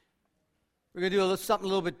We're going to do something a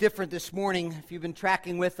little bit different this morning. If you've been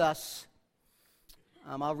tracking with us,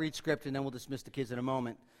 I'll read script and then we'll dismiss the kids in a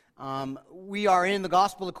moment. We are in the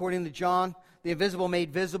Gospel according to John, the invisible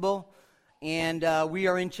made visible, and we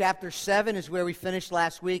are in chapter 7 is where we finished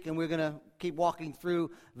last week, and we're going to keep walking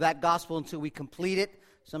through that Gospel until we complete it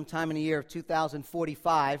sometime in the year of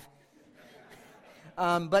 2045.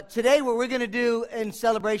 But today what we're going to do in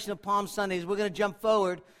celebration of Palm Sunday is we're going to jump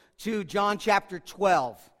forward to John chapter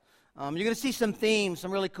 12. You're going to see some themes,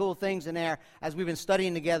 some really cool things in there as we've been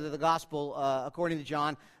studying together the gospel according to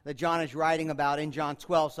John, that John is writing about in John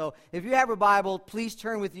 12. So if you have a Bible, please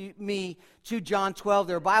turn with me to John 12.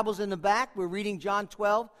 There are Bibles in the back. We're reading John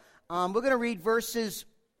 12. We're going to read a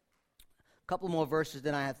couple more verses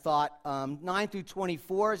than I had thought. 9 through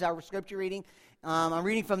 24 is our scripture reading. I'm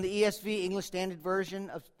reading from the ESV, English Standard Version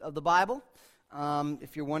of the Bible.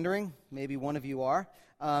 If you're wondering, maybe one of you are.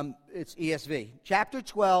 It's ESV. Chapter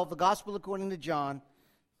 12, the Gospel according to John.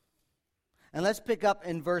 And let's pick up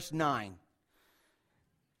in verse 9.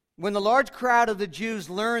 When the large crowd of the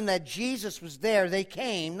Jews learned that Jesus was there, they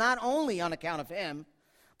came, not only on account of him,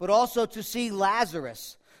 but also to see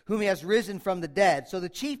Lazarus, whom he has risen from the dead. So the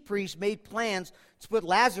chief priests made plans to put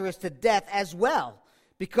Lazarus to death as well,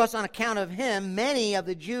 because on account of him, many of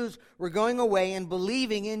the Jews were going away and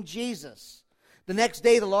believing in Jesus. The next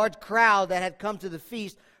day, the large crowd that had come to the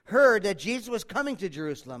feast heard that Jesus was coming to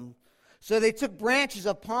Jerusalem. So they took branches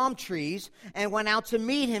of palm trees and went out to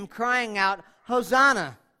meet him, crying out,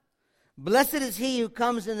 "Hosanna! Blessed is he who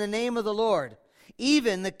comes in the name of the Lord,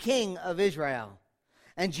 even the King of Israel."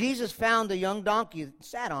 And Jesus found a young donkey and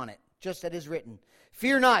sat on it, just as it is written,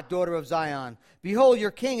 "Fear not, daughter of Zion. Behold,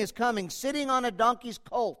 your king is coming, sitting on a donkey's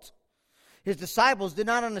colt." His disciples did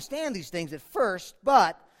not understand these things at first,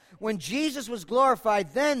 but when Jesus was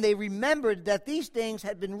glorified, then they remembered that these things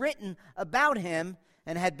had been written about him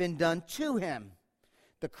and had been done to him.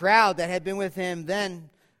 The crowd that had been with him then,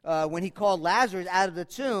 when he called Lazarus out of the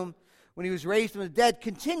tomb, when he was raised from the dead,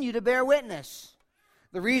 continued to bear witness.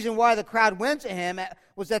 The reason why the crowd went to him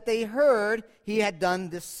was that they heard he had done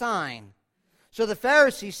this sign. So the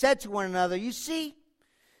Pharisees said to one another, "You see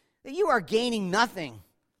that you are gaining nothing.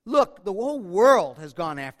 Look, the whole world has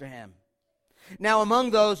gone after him." Now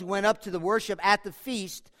among those who went up to the worship at the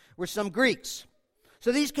feast were some Greeks.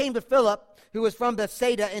 So these came to Philip, who was from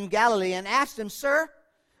Bethsaida in Galilee, and asked him, "Sir,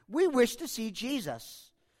 we wish to see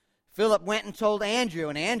Jesus." Philip went and told Andrew,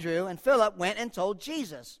 and Philip went and told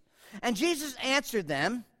Jesus. And Jesus answered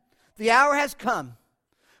them, "The hour has come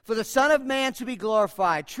for the Son of Man to be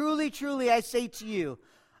glorified. Truly, truly, I say to you,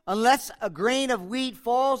 unless a grain of wheat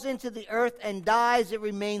falls into the earth and dies, it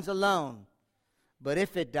remains alone. But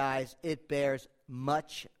if it dies, it bears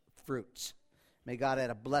much fruit." May God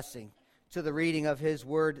add a blessing to the reading of his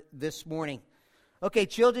word this morning. Okay,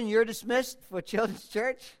 children, you're dismissed for Children's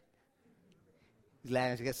Church.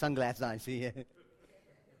 Glad you got sunglasses on, see you.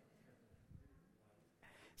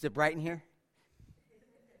 Is it bright in here?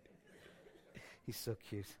 He's so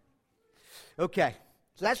cute. Okay,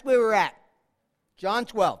 so that's where we're at. John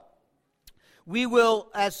 12. We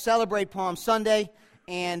will celebrate Palm Sunday.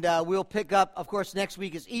 And we'll pick up, of course, next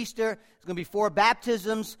week is Easter. It's going to be 4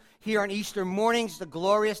 baptisms here on Easter mornings. It's a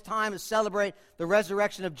glorious time to celebrate the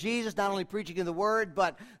resurrection of Jesus, not only preaching in the Word,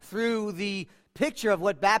 but through the picture of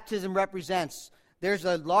what baptism represents. There's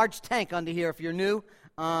a large tank under here if you're new.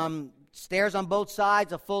 Stairs on both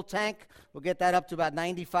sides, a full tank. We'll get that up to about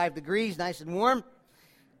 95 degrees, nice and warm.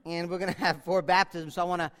 And we're going to have 4 baptisms, so I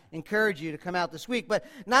want to encourage you to come out this week. But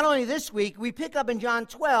not only this week, we pick up in John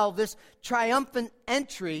 12 this triumphant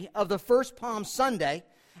entry of the first Palm Sunday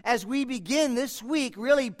as we begin this week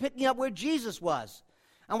really picking up where Jesus was.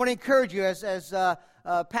 I want to encourage you, as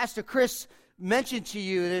Pastor Chris mentioned to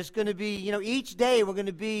you, there's going to be, each day we're going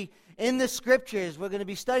to be in the Scriptures. We're going to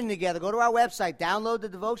be studying together. Go to our website, download the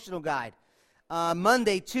devotional guide.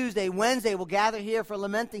 Monday, Tuesday, Wednesday, we'll gather here for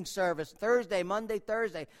lamenting service. Thursday, Monday,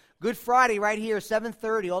 Thursday. Good Friday right here,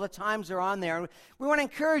 7:30. All the times are on there. We want to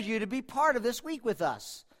encourage you to be part of this week with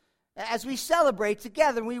us as we celebrate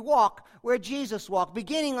together and we walk where Jesus walked,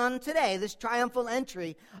 beginning on today, this triumphal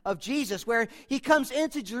entry of Jesus, where he comes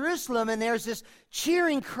into Jerusalem and there's this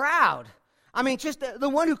cheering crowd. I mean, just the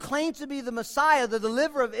one who claimed to be the Messiah, the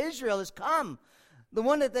deliverer of Israel, has come. The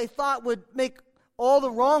one that they thought would make all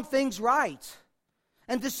the wrong things right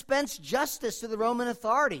and dispense justice to the Roman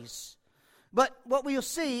authorities. But what we'll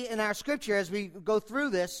see in our scripture as we go through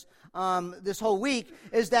this whole week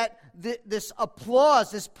is that this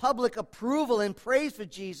applause, this public approval and praise for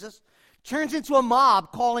Jesus turns into a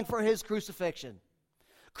mob calling for his crucifixion.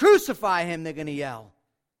 "Crucify him," they're going to yell.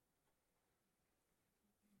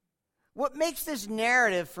 What makes this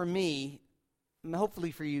narrative for me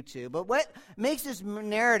hopefully for you too. But what makes this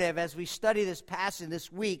narrative, as we study this passage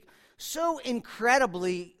this week, so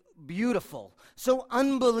incredibly beautiful, so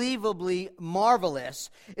unbelievably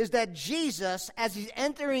marvelous, is that Jesus, as he's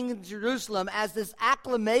entering Jerusalem, as this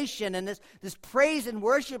acclamation and this praise and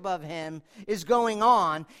worship of him is going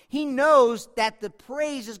on, he knows that the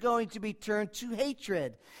praise is going to be turned to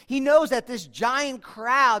hatred. He knows that this giant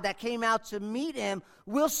crowd that came out to meet him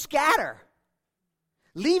will scatter,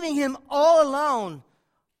 leaving him all alone,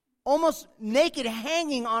 almost naked,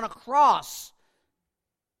 hanging on a cross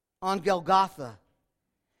on Golgotha.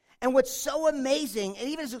 And what's so amazing, and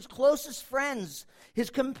even his closest friends,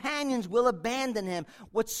 his companions will abandon him.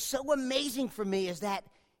 What's so amazing for me is that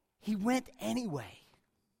he went anyway.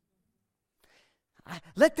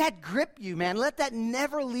 Let that grip you, man. Let that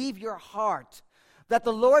never leave your heart. That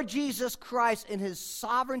the Lord Jesus Christ, in his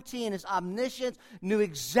sovereignty and his omniscience, knew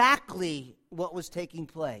exactly what was taking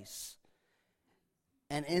place.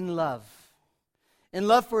 And in love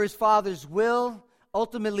for his Father's will,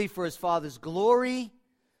 ultimately for his Father's glory,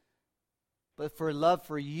 but for love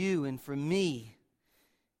for you and for me,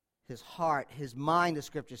 his heart, his mind, the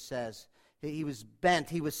Scripture says, he was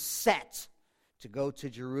bent, he was set to go to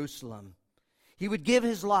Jerusalem. He would give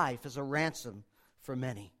his life as a ransom for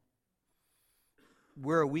many.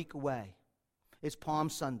 We're a week away. It's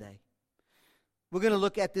Palm Sunday. We're going to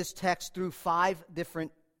look at this text through 5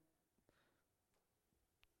 different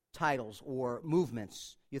titles or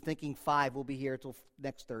movements. You're thinking 5 will be here until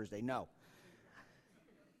next Thursday. No.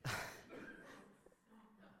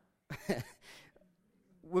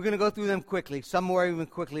 We're going to go through them quickly, some more even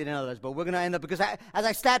quickly than others, but we're going to end up, because as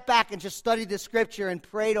I sat back and just studied this scripture and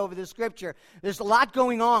prayed over this scripture, there's a lot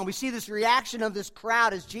going on. We see this reaction of this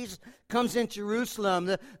crowd as Jesus comes into Jerusalem,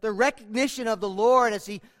 the recognition of the Lord as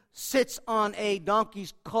he sits on a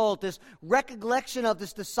donkey's colt, this recollection of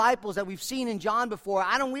his disciples that we've seen in John before.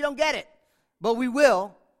 We don't get it, but we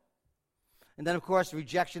will. And then, of course, the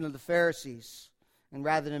rejection of the Pharisees. And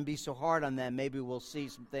rather than be so hard on them, maybe we'll see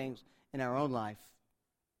some things in our own life,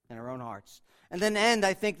 in our own hearts. And then end,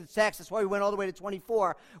 I think, the text, that's why we went all the way to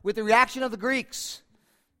 24, with the reaction of the Greeks.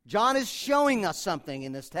 John is showing us something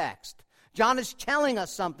in this text. John is telling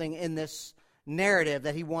us something in this narrative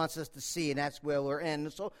that he wants us to see, and that's where we're in.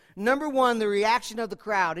 So, number 1, the reaction of the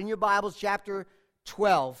crowd. In your Bibles, chapter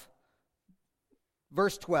 12,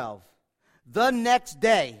 verse 12. The next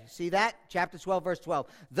day, see that? Chapter 12, verse 12.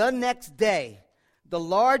 The next day, the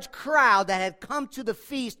large crowd that had come to the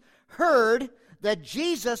feast heard that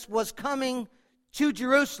Jesus was coming to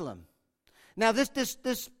Jerusalem. Now,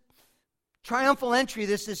 this triumphal entry,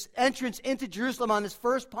 this entrance into Jerusalem on this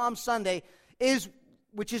first Palm Sunday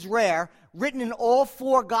which is rare, written in all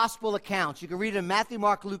 4 gospel accounts. You can read it in Matthew,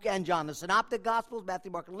 Mark, Luke, and John. The synoptic gospels,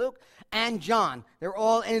 Matthew, Mark, and Luke, and John. They're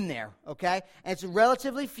all in there, okay? And it's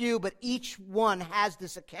relatively few, but each one has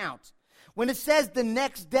this account. When it says the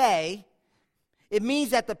next day, it means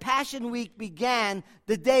that the Passion Week began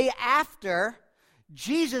the day after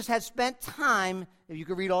Jesus had spent time, if you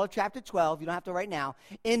could read all of chapter 12, you don't have to right now,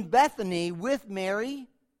 in Bethany with Mary,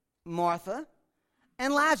 Martha,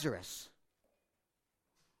 and Lazarus.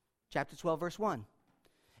 Chapter 12, verse 1.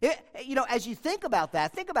 As you think about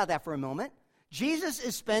that for a moment. Jesus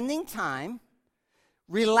is spending time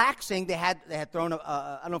relaxing. They had thrown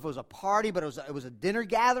I don't know if it was a party, but it was a dinner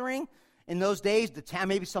gathering. In those days, the town,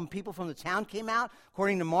 maybe some people from the town came out.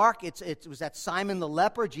 According to Mark, it was that Simon the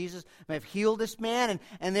leper. Jesus may have healed this man,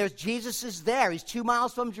 and there's Jesus is there. He's 2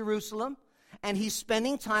 miles from Jerusalem, and he's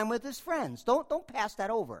spending time with his friends. Don't pass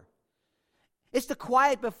that over. It's the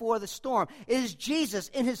quiet before the storm. It is Jesus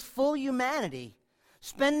in his full humanity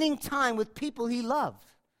spending time with people he loved,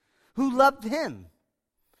 who loved him.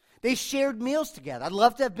 They shared meals together. I'd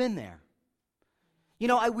love to have been there.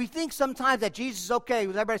 We think sometimes that Jesus is okay.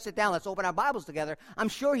 Everybody sit down. Let's open our Bibles together. I'm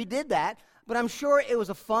sure he did that, but I'm sure it was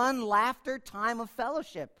a fun, laughter time of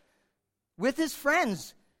fellowship with his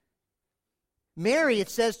friends. Mary, it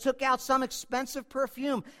says, took out some expensive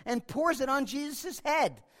perfume and pours it on Jesus'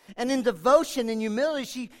 head. And in devotion and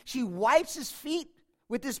humility, she wipes his feet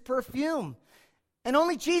with this perfume. And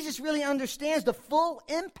only Jesus really understands the full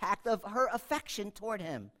impact of her affection toward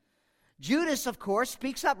him. Judas, of course,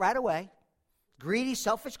 speaks up right away. Greedy,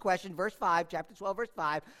 selfish question, verse 5, chapter 12, verse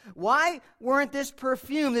 5. Why weren't this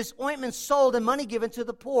perfume, this ointment sold and money given to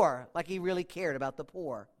the poor? Like he really cared about the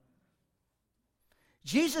poor.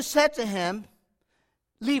 Jesus said to him,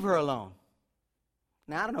 leave her alone.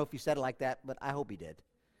 Now, I don't know if he said it like that, but I hope he did.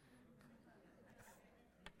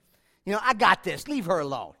 I got this. Leave her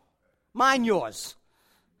alone. Mind yours.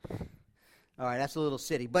 All right, that's a little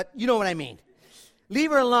city, but you know what I mean.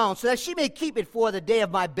 Leave her alone, so that she may keep it for the day of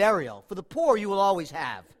my burial. For the poor you will always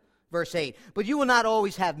have. Verse 8. But you will not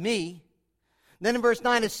always have me. Then in verse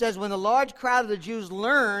 9 it says, when the large crowd of the Jews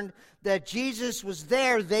learned that Jesus was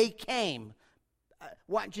there, they came. I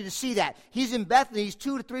want you to see that. He's in Bethany. He's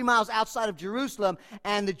 2 to 3 miles outside of Jerusalem.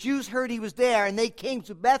 And the Jews heard he was there, and they came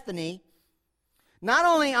to Bethany. Not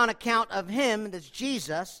only on account of him, that's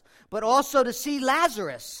Jesus, but also to see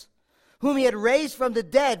Lazarus, whom he had raised from the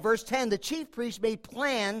dead. Verse 10, the chief priests made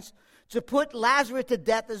plans to put Lazarus to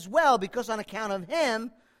death as well, because on account of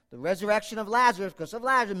him, the resurrection of Lazarus, because of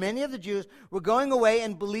Lazarus, many of the Jews were going away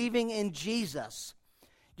and believing in Jesus.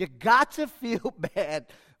 You got to feel bad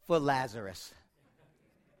for Lazarus.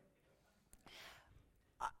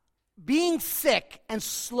 Being sick and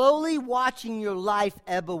slowly watching your life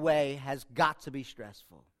ebb away has got to be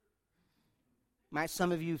stressful. Right?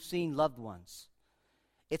 Some of you have seen loved ones.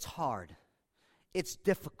 It's hard. It's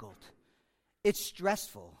difficult. It's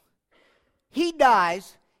stressful. He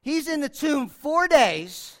dies. He's in the tomb 4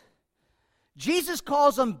 days. Jesus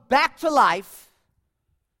calls him back to life.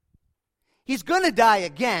 He's going to die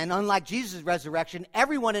again, unlike Jesus' resurrection.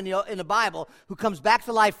 Everyone in the Bible who comes back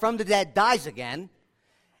to life from the dead dies again.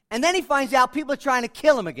 And then he finds out people are trying to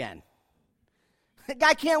kill him again. The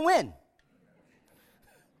guy can't win.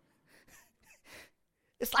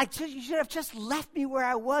 It's like, you should have just left me where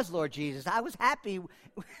I was, Lord Jesus. I was happy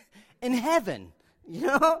in heaven, you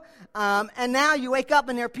know? And now you wake up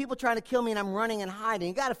and there are people trying to kill me and I'm running and hiding.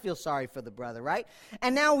 You got to feel sorry for the brother, right?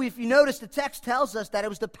 And now if you notice, the text tells us that it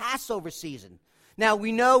was the Passover season. Now,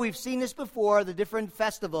 we know, we've seen this before, the different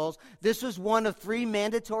festivals. This was one of 3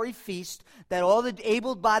 mandatory feasts that all the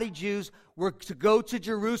able-bodied Jews were to go to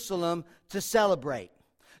Jerusalem to celebrate.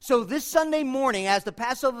 So this Sunday morning, as the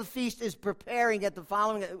Passover feast is preparing at the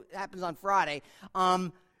following, it happens on Friday, I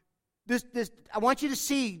want you to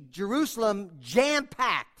see Jerusalem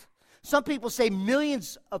jam-packed. Some people say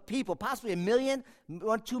millions of people, possibly 1 million,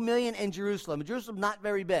 2 million in Jerusalem. Jerusalem not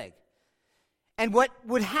very big. And what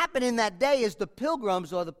would happen in that day is the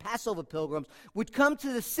pilgrims, or the Passover pilgrims, would come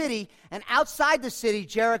to the city, and outside the city,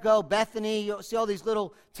 Jericho, Bethany, you'll see all these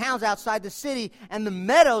little towns outside the city, and the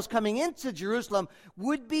meadows coming into Jerusalem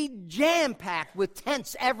would be jam-packed with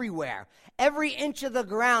tents everywhere. Every inch of the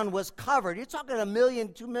ground was covered. You're talking 1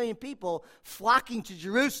 million, 2 million people flocking to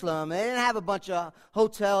Jerusalem. They didn't have a bunch of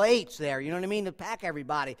Hotel 8s there, you know what I mean, to pack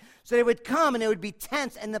everybody. So they would come, and there would be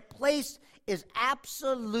tents, and the place is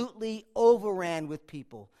absolutely overran with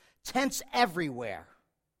people. Tents everywhere.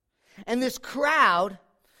 And this crowd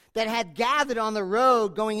that had gathered on the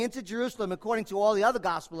road going into Jerusalem, according to all the other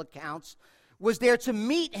gospel accounts, was there to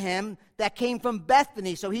meet him that came from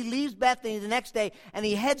Bethany. So he leaves Bethany the next day, and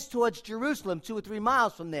he heads towards Jerusalem, 2 or 3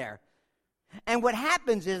 miles from there. And what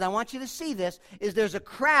happens is, I want you to see this, is there's a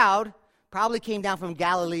crowd, probably came down from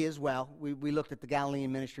Galilee as well. We looked at the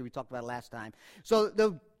Galilean ministry. We talked about it last time. So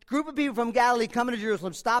the group of people from Galilee coming to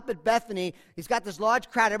Jerusalem, stop at Bethany. He's got this large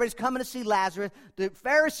crowd. Everybody's coming to see Lazarus. The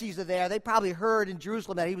Pharisees are there. They probably heard in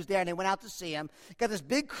Jerusalem that he was there, and they went out to see him. Got this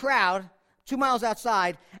big crowd 2 miles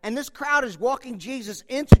outside, and this crowd is walking Jesus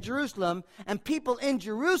into Jerusalem, and people in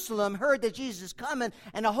Jerusalem heard that Jesus is coming,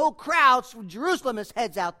 and the whole crowd from Jerusalem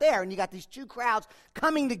heads out there, and you got these 2 crowds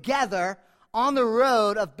coming together on the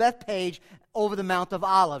road of Bethpage over the Mount of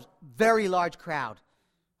Olives. Very large crowd.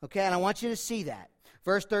 Okay, and I want you to see that.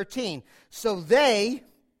 Verse 13, so they,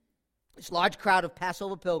 this large crowd of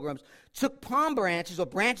Passover pilgrims, took palm branches or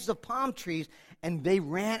branches of palm trees, and they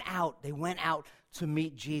went out to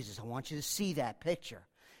meet Jesus. I want you to see that picture.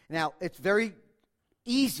 Now, it's very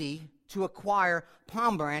easy to acquire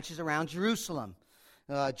palm branches around Jerusalem.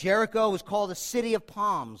 Jericho was called a city of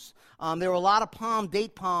palms. There were a lot of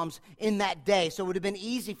date palms in that day, so it would have been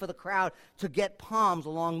easy for the crowd to get palms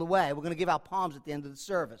along the way. We're going to give out palms at the end of the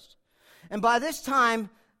service. And by this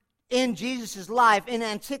time in Jesus' life, in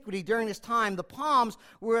antiquity, during this time, the palms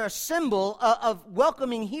were a symbol of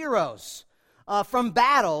welcoming heroes from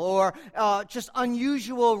battle, or just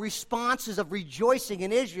unusual responses of rejoicing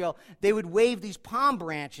in Israel. They would wave these palm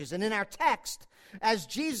branches. And in our text, as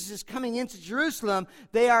Jesus is coming into Jerusalem,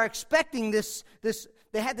 they are expecting this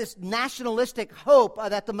they had this nationalistic hope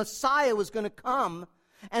that the Messiah was going to come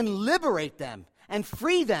and liberate them and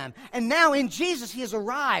free them. And now in Jesus, he has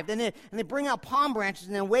arrived. And they bring out palm branches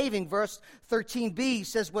and they're waving. Verse 13b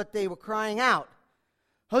says what they were crying out.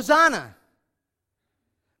 Hosanna!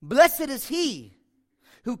 Blessed is he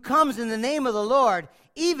who comes in the name of the Lord,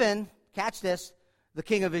 even, catch this, the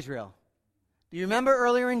King of Israel. Do you remember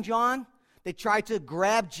earlier in John? They tried to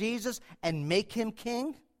grab Jesus and make him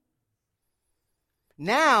king.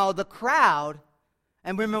 Now the crowd,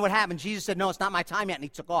 and remember what happened. Jesus said, no, it's not my time yet, and he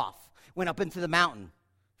took off. went up into the mountain,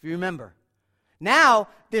 if you remember. Now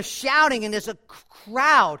they're shouting, and there's a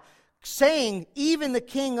crowd saying, even the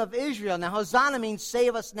King of Israel. Now, Hosanna means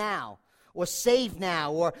save us now, or save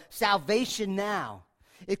now, or salvation now.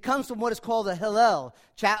 It comes from what is called the Hallel.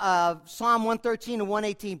 Psalm 113 and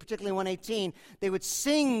 118, particularly 118, they would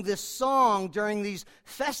sing this song during these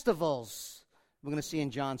festivals. We're going to see in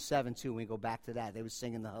John 7, too, when we go back to that. They were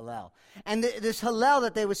singing the Hallel. And this Hallel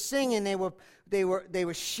that they were singing, they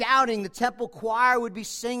were shouting. The temple choir would be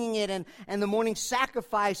singing it, and the morning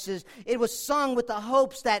sacrifices. It was sung with the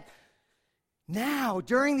hopes that now,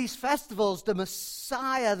 during these festivals, the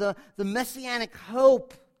Messiah, the messianic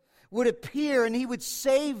hope, would appear, and he would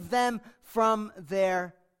save them from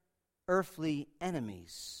their earthly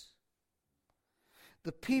enemies.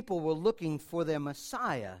 The people were looking for their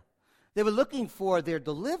Messiah. They were looking for their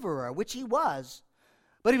deliverer, which he was,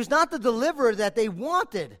 but he was not the deliverer that they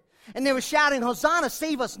wanted. And they were shouting, Hosanna,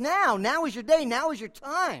 save us now. Now is your day. Now is your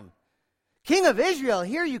time. King of Israel,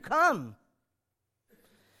 here you come.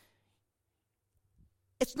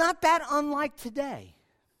 It's not that unlike today.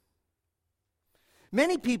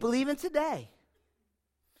 Many people, even today,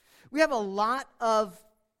 we have a lot of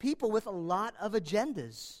people with a lot of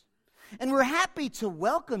agendas. And we're happy to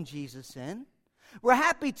welcome Jesus in. We're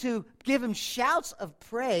happy to give him shouts of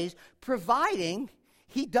praise, providing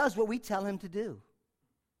he does what we tell him to do.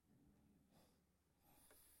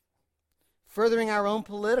 Furthering our own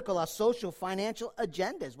political, our social, financial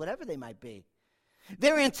agendas, whatever they might be.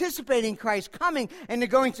 They're anticipating Christ coming, and they're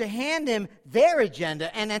going to hand him their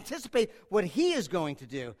agenda and anticipate what he is going to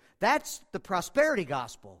do. That's the prosperity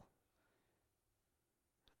gospel.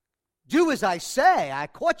 Do as I say. I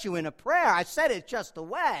caught you in a prayer. I said it just a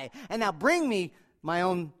way. And now bring me my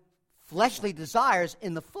own fleshly desires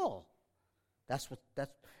in the full. That's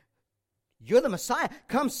you're the Messiah.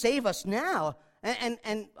 Come save us now.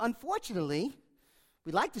 And unfortunately,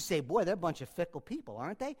 we like to say, boy, they're a bunch of fickle people,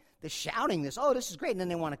 aren't they? They're shouting this, oh, this is great, and then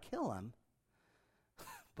they want to kill him.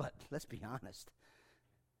 But let's be honest.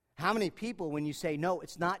 How many people, when you say, no,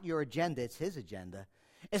 it's not your agenda, it's his agenda,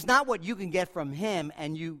 it's not what you can get from him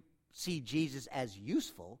and you see Jesus as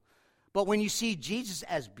useful, but when you see Jesus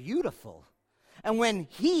as beautiful, and when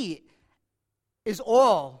he is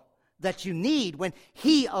all that you need, when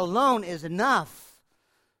he alone is enough,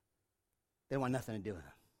 they want nothing to do with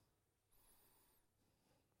him.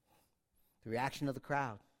 The reaction of the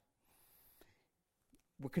crowd.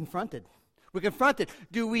 We're confronted.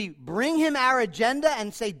 Do we bring him our agenda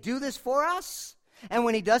and say, do this for us? And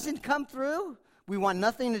when he doesn't come through, we want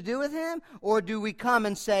nothing to do with him? Or do we come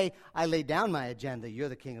and say, I lay down my agenda. You're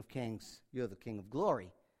the King of Kings. You're the King of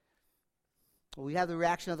Glory. Well, we have the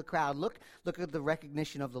reaction of the crowd. Look at the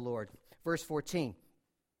recognition of the Lord. Verse 14.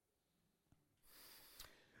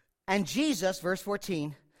 And Jesus, verse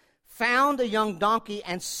 14, found a young donkey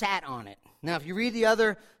and sat on it. Now, if you read the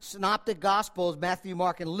other synoptic gospels, Matthew,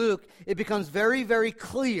 Mark, and Luke, it becomes very, very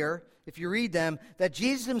clear, if you read them, that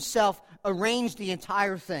Jesus himself arranged the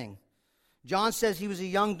entire thing. John says he was a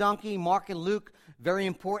young donkey. Mark and Luke, very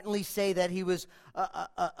importantly, say that he was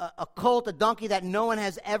a colt, a donkey that no one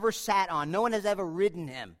has ever sat on. No one has ever ridden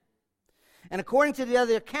him. And according to the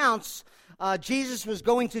other accounts, Jesus was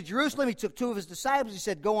going to Jerusalem. He took two of his disciples. He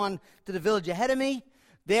said, go on to the village ahead of me.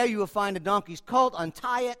 There you will find a donkey's colt,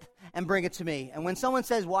 untie it, and bring it to me. And when someone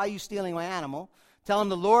says, why are you stealing my animal? Tell them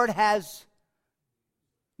the Lord has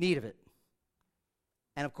need of it.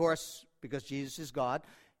 And of course, because Jesus is God,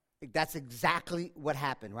 that's exactly what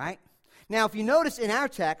happened, right? Now, if you notice in our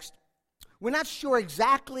text, we're not sure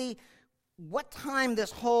exactly what time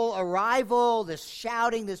this whole arrival, this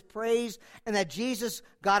shouting, this praise, and that Jesus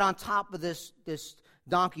got on top of this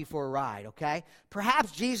donkey for a ride, okay?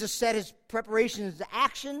 Perhaps Jesus set his preparations into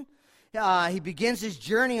action. He begins his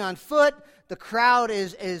journey on foot. The crowd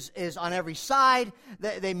is on every side.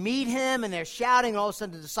 They meet him, and they're shouting, and all of a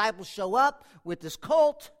sudden the disciples show up with this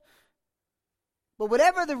colt. But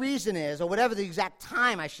whatever the reason is, or whatever the exact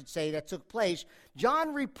time, I should say, that took place,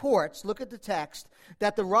 John reports, look at the text,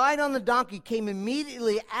 that the ride on the donkey came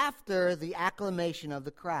immediately after the acclamation of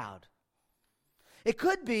the crowd. It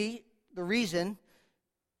could be the reason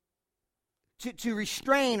to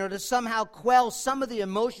restrain or to somehow quell some of the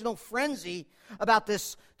emotional frenzy about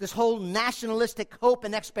this whole nationalistic hope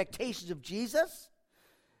and expectations of Jesus.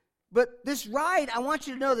 But this ride, I want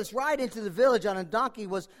you to know, this ride into the village on a donkey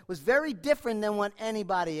was very different than what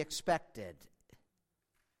anybody expected.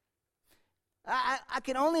 I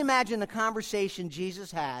can only imagine the conversation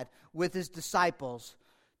Jesus had with his disciples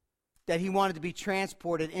that he wanted to be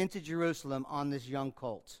transported into Jerusalem on this young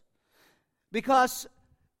colt. Because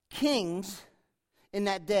kings in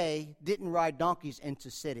that day didn't ride donkeys into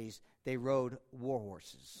cities. they rode war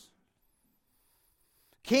horses.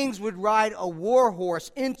 Kings would ride a war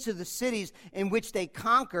horse into the cities in which they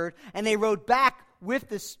conquered, and they rode back with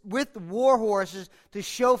the war horses to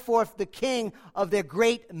show forth the king of their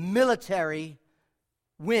great military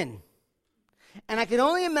win. And I can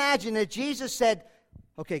only imagine that Jesus said,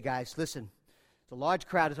 okay, guys, listen. It's a large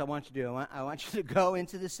crowd, as I want you to do. I want you to go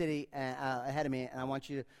into the city ahead of me, and I want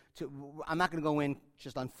you to I'm not going to go in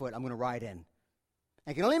just on foot. I'm going to ride in.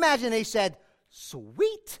 I can only imagine they said,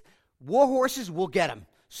 sweet, war horses, we'll get them.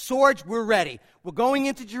 Swords, we're ready. We're going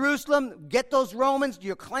into Jerusalem. Get those Romans.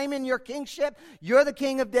 You're claiming your kingship. You're the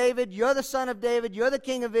king of David. You're the son of David. You're the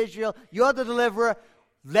king of Israel. You're the deliverer.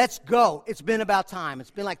 Let's go. It's been about time.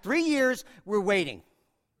 It's been like 3 years. We're waiting.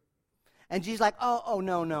 And Jesus like,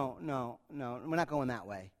 no. We're not going that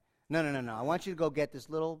way. No. I want you to go get this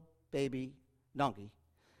little baby donkey,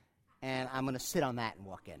 and I'm going to sit on that and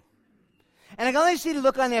walk in. And I can only see the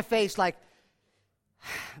look on their face like,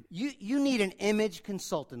 you need an image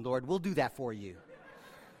consultant, Lord. We'll do that for you.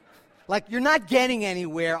 Like, you're not getting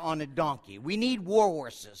anywhere on a donkey. We need war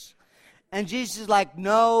horses. And Jesus is like,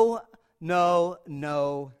 no.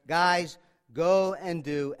 Guys, go and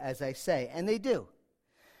do as I say. And they do.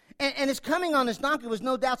 And his coming on this donkey was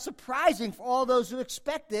no doubt surprising for all those who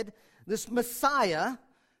expected this Messiah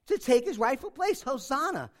to take his rightful place.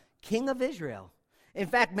 Hosanna, King of Israel. In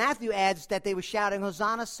fact, Matthew adds that they were shouting,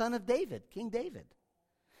 Hosanna, son of David, King David.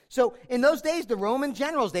 So in those days, the Roman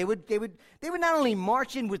generals, they would not only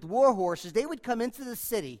march in with war horses, they would come into the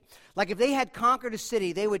city. Like if they had conquered a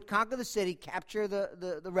city, they would conquer the city, capture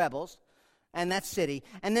the rebels and that city,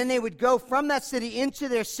 and then they would go from that city into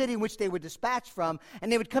their city which they would dispatch from,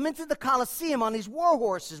 and they would come into the Colosseum on these war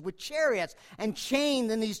horses with chariots and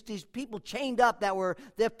chained, and these people chained up that were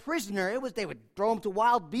their prisoner. They would throw them to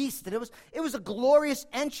wild beasts, and it was a glorious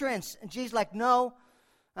entrance. And Jesus like, no,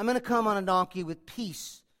 I'm going to come on a donkey with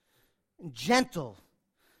peace. Gentle,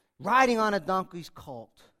 riding on a donkey's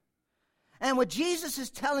colt. And what Jesus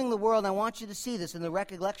is telling the world, I want you to see this in the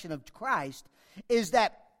recollection of Christ, is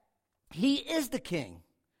that he is the king.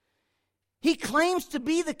 He claims to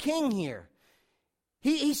be the king here.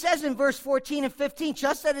 He says in verse 14 and 15,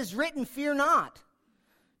 just as it is written, fear not,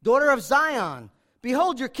 daughter of Zion.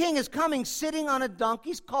 Behold, your king is coming, sitting on a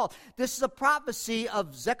donkey's colt. This is a prophecy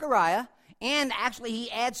of Zechariah. And actually, he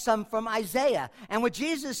adds some from Isaiah. And what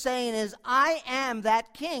Jesus is saying is, I am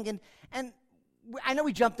that king. And I know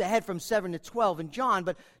we jumped ahead from 7 to 12 in John,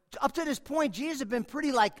 but up to this point, Jesus had been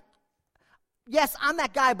pretty like, yes, I'm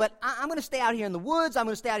that guy, but I'm going to stay out here in the woods. I'm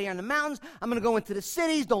going to stay out here in the mountains. I'm going to go into the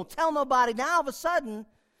cities. Don't tell nobody. Now, all of a sudden,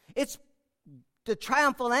 it's the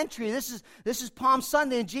triumphal entry. This is Palm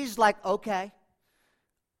Sunday, and Jesus is like, okay,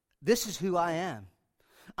 this is who I am.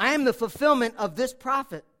 I am the fulfillment of this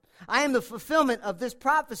prophet. I am the fulfillment of this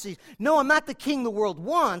prophecy. No, I'm not the king the world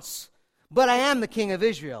wants, but I am the king of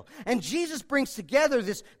Israel. And Jesus brings together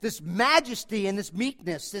this majesty and this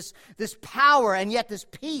meekness, this power and yet this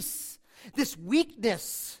peace, this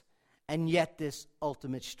weakness and yet this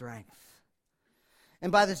ultimate strength.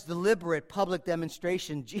 And by this deliberate public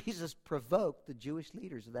demonstration, Jesus provoked the Jewish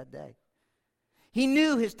leaders of that day. He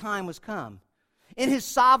knew his time was come. In his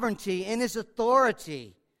sovereignty, in his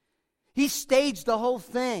authority, he staged the whole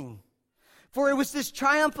thing. For it was this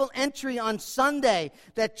triumphal entry on Sunday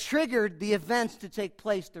that triggered the events to take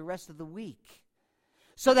place the rest of the week,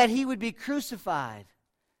 so that he would be crucified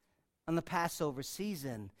on the Passover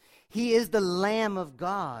season. He is the Lamb of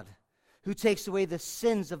God who takes away the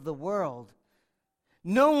sins of the world.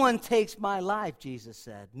 No one takes my life, Jesus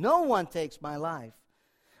said. No one takes my life.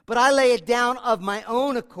 But I lay it down of my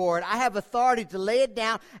own accord. I have authority to lay it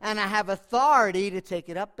down, and I have authority to take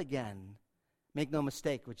it up again. Make no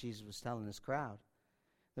mistake what Jesus was telling this crowd.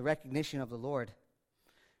 The recognition of the Lord.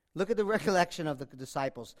 Look at the recollection of the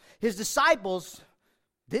disciples. His disciples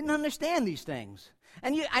didn't understand these things.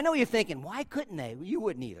 And I know you're thinking, why couldn't they? You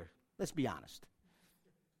wouldn't either. Let's be honest.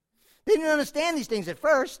 They didn't understand these things at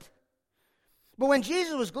first. But when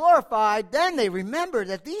Jesus was glorified, then they remembered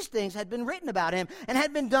that these things had been written about him and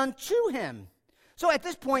had been done to him. So at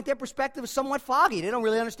this point, their perspective is somewhat foggy. They don't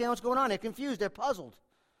really understand what's going on. They're confused. They're puzzled.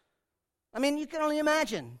 I mean, you can only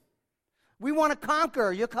imagine. We want to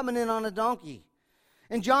conquer. You're coming in on a donkey.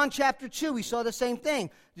 In John chapter 2, we saw the same thing.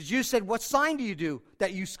 The Jews said, what sign do you do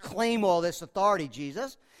that you claim all this authority,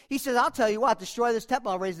 Jesus? He says, I'll tell you what, destroy this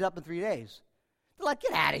temple, I'll raise it up in 3 days. They're like,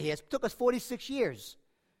 get out of here. It took us 46 years.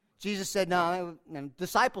 Jesus said, no. And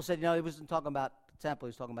disciples said, he wasn't talking about the temple, he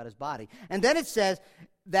was talking about his body. And then it says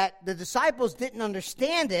that the disciples didn't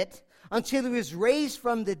understand it until he was raised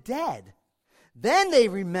from the dead. Then they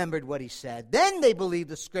remembered what he said. Then they believed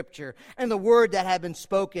the scripture and the word that had been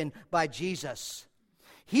spoken by Jesus.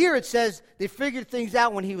 Here it says they figured things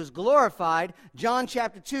out when he was glorified. John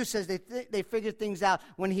chapter 2 says they figured things out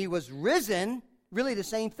when he was risen. Really the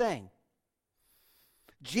same thing.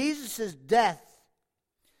 Jesus' death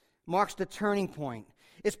marks the turning point.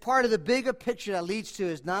 It's part of the bigger picture that leads to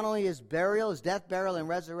is not only his burial, his death, burial, and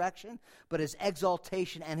resurrection, but his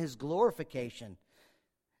exaltation and his glorification.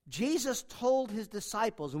 Jesus told his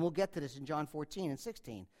disciples, and we'll get to this in John 14 and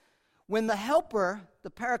 16, when the Helper,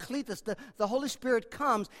 the Paracletus, the Holy Spirit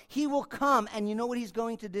comes, he will come, and you know what he's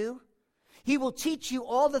going to do? He will teach you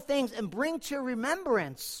all the things and bring to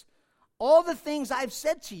remembrance all the things I've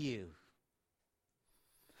said to you.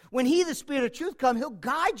 When he, the Spirit of truth, comes, he'll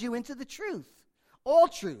guide you into the truth, all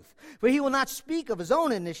truth. For he will not speak of his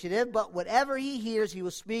own initiative, but whatever he hears, he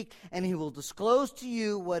will speak, and he will disclose to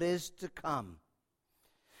you what is to come.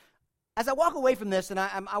 As I walk away from this, and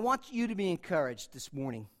I want you to be encouraged this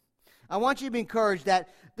morning. I want you to be encouraged that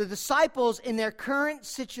the disciples in their current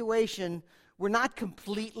situation were not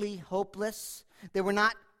completely hopeless. They were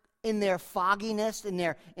not in their fogginess, in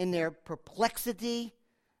their perplexity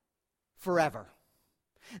forever.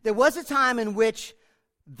 There was a time in which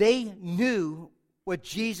they knew what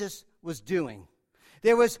Jesus was doing.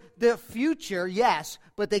 There was the future, yes,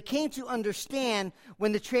 but they came to understand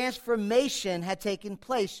when the transformation had taken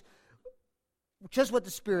place, just what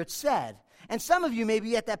the Spirit said. And some of you may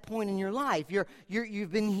be at that point in your life.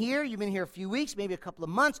 You've been here a few weeks, maybe a couple of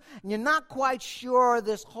months, and you're not quite sure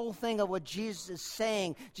this whole thing of what Jesus is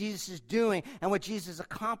saying, Jesus is doing, and what Jesus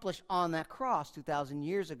accomplished on that cross 2,000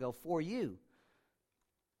 years ago for you.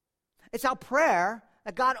 It's our prayer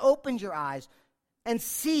that God opens your eyes and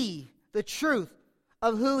see the truth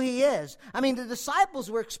of who he is. I mean, the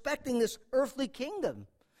disciples were expecting this earthly kingdom,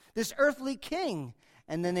 this earthly king,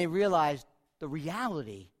 and then they realized the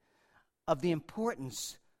reality of the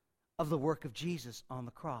importance of the work of Jesus on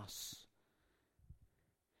the cross.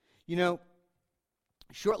 You know,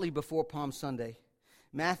 shortly before Palm Sunday,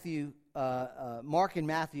 Mark and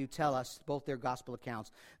Matthew tell us, both their gospel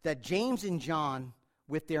accounts, that James and John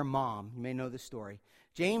with their mom, you may know this story,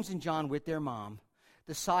 James and John with their mom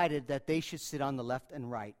decided that they should sit on the left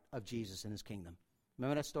and right of Jesus in his kingdom.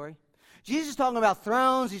 Remember that story? Jesus is talking about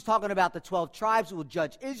thrones. He's talking about the 12 tribes who will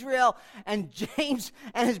judge Israel. And James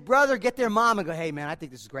and his brother get their mom and go, hey, man, I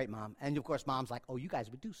think this is great, Mom. And, of course, Mom's like, oh, you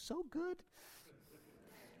guys would do so good.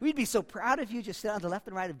 We'd be so proud of you. Just sit on the left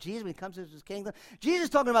and right of Jesus when he comes into his kingdom. Jesus is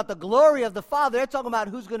talking about the glory of the Father. They're talking about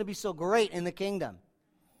who's going to be so great in the kingdom.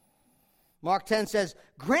 Mark 10 says,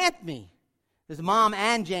 grant me. His mom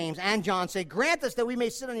and James and John say, grant us that we may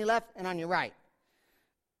sit on your left and on your right.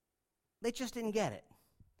 They just didn't get it.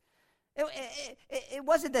 It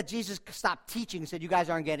wasn't that Jesus stopped teaching and said, you guys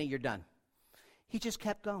aren't getting it, you're done. He just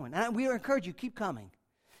kept going. And we encourage you, keep coming.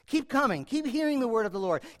 Keep coming. Keep hearing the word of the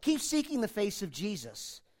Lord. Keep seeking the face of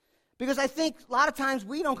Jesus. Because I think a lot of times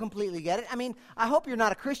we don't completely get it. I mean, I hope you're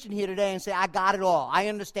not a Christian here today and say, I got it all. I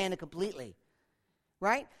understand it completely.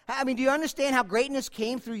 Right? I mean, do you understand how greatness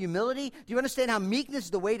came through humility? Do you understand how meekness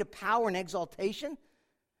is the way to power and exaltation?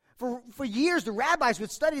 For years, the rabbis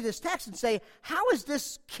would study this text and say, how is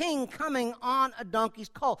this king coming on a donkey's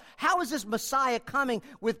colt? How is this Messiah coming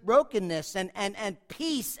with brokenness and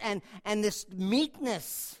peace and this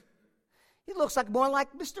meekness? He looks more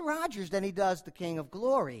like Mr. Rogers than he does the King of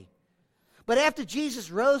Glory. But after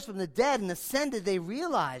Jesus rose from the dead and ascended, they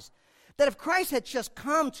realized that if Christ had just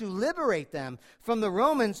come to liberate them from the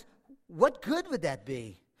Romans, what good would that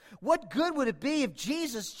be? What good would it be if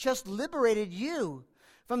Jesus just liberated you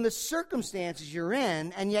from the circumstances you're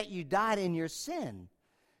in, and yet you died in your sin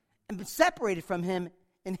and been separated from him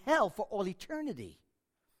in hell for all eternity?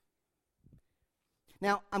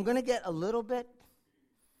 Now, I'm going to get a little bit,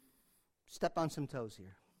 step on some toes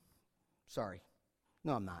here. Sorry.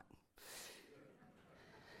 No, I'm not.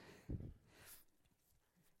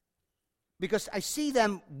 Because I see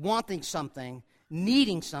them wanting something,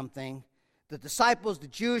 needing something, the disciples, the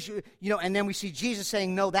Jewish, and then we see Jesus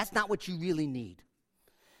saying, no, that's not what you really need.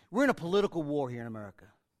 We're in a political war here in America.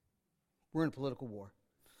 We're in a political war.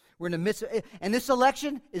 We're in the midst of it. And this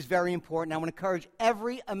election is very important. I want to encourage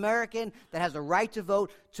every American that has a right to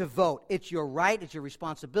vote to vote. It's your right. It's your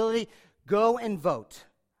responsibility. Go and vote.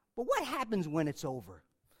 But what happens when it's over?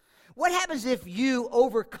 What happens if you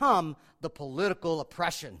overcome the political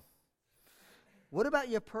oppression? What about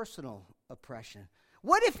your personal oppression?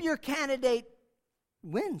 What if your candidate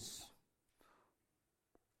wins?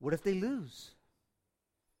 What if they lose?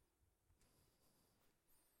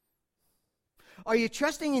 Are you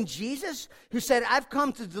trusting in Jesus, who said, I've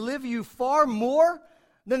come to deliver you far more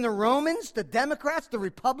than the Romans, the Democrats, the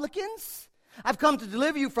Republicans. I've come to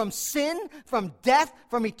deliver you from sin, from death,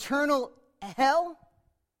 from eternal hell.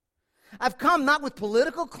 I've come not with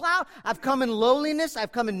political clout. I've come in lowliness.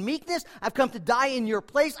 I've come in meekness. I've come to die in your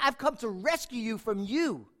place. I've come to rescue you from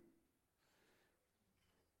you.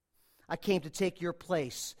 I came to take your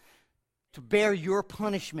place, to bear your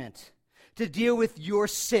punishment, to deal with your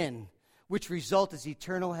sin, which result is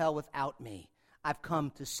eternal hell without me. I've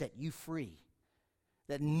come to set you free,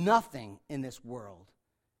 that nothing in this world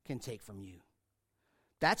can take from you.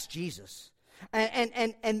 That's Jesus.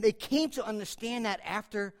 And they came to understand that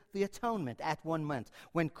after the atonement at 1 month,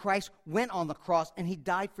 when Christ went on the cross and he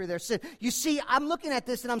died for their sin. You see, I'm looking at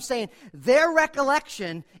this and I'm saying their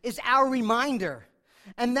recollection is our reminder.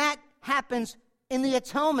 And that happens in the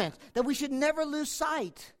atonement, that we should never lose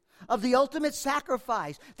sight of the ultimate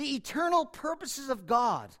sacrifice. The eternal purposes of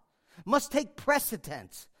God must take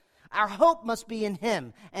precedence. Our hope must be in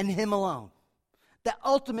him and him alone. The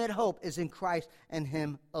ultimate hope is in Christ and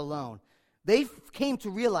him alone. They came to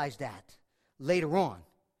realize that later on.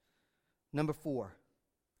 Number 4,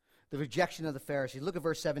 the rejection of the Pharisees. Look at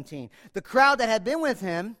verse 17. The crowd that had been with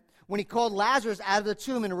him when he called Lazarus out of the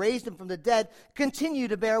tomb and raised him from the dead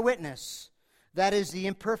continued to bear witness. That is the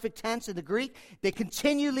imperfect tense in the Greek. They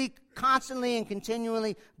constantly and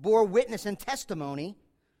continually bore witness and testimony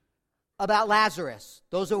about Lazarus,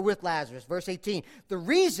 those who were with Lazarus. Verse 18, the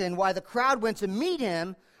reason why the crowd went to meet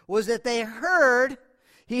him was that they heard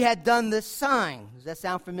he had done this sign. Does that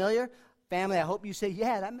sound familiar? Family, I hope you say,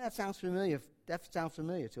 yeah, that sounds familiar. That sounds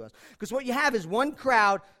familiar to us. Because what you have is one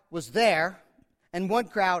crowd was there and one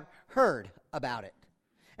crowd heard about it.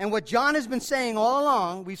 And what John has been saying all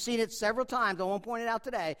along, we've seen it several times, I won't point it out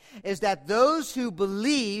today, is that those who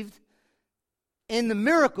believed in the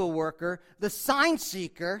miracle worker, the sign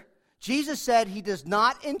seeker, Jesus said he does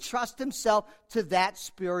not entrust himself to that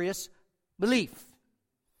spurious belief.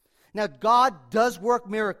 Now, God does work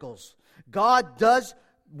miracles. God does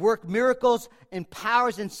work miracles and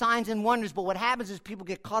powers and signs and wonders, but what happens is people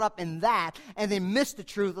get caught up in that and they miss the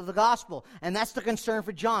truth of the gospel. And that's the concern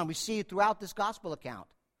for John. We see it throughout this gospel account.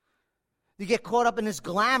 You get caught up in this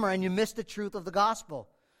glamour and you miss the truth of the gospel.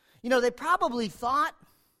 You know, they probably thought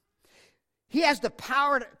he has the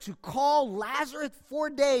power to call Lazarus 4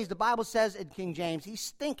 days. The Bible says in King James, he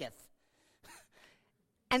stinketh.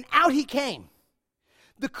 And out he came.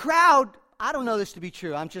 The crowd, I don't know this to be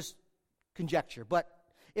true. I'm just conjecture. But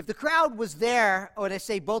if the crowd was there, or they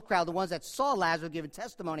say both crowd, the ones that saw Lazarus giving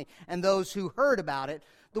testimony and those who heard about it,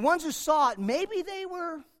 the ones who saw it, maybe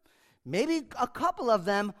a couple of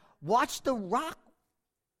them watched the rock,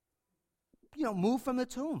 move from the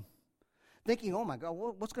tomb, thinking, oh my God,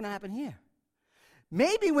 what's going to happen here?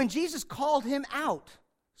 Maybe when Jesus called him out,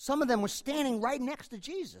 some of them were standing right next to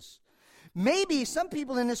Jesus. Maybe some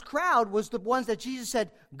people in this crowd was the ones that Jesus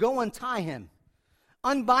said, go untie him,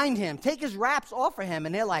 unbind him, take his wraps off of him.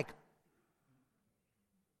 And they're like,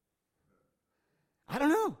 I don't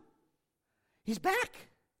know. He's back.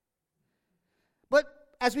 But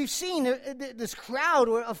as we've seen, this crowd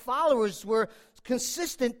of followers were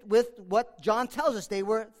consistent with what John tells us. They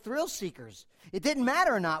were thrill seekers. It didn't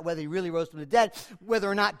matter or not whether he really rose from the dead, whether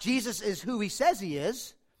or not Jesus is who he says he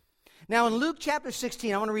is. Now, in Luke chapter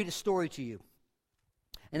 16, I want to read a story to you,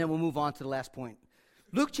 and then we'll move on to the last point.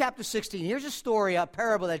 Luke chapter 16, here's a story, a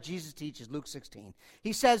parable that Jesus teaches, Luke 16.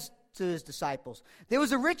 He says to his disciples, there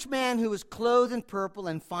was a rich man who was clothed in purple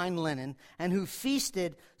and fine linen, and who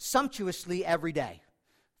feasted sumptuously every day.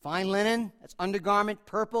 Fine linen, that's undergarment,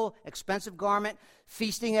 purple, expensive garment,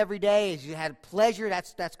 feasting every day. As you had pleasure,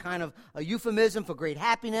 that's kind of a euphemism for great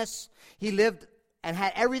happiness. He lived and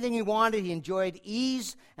had everything he wanted. He enjoyed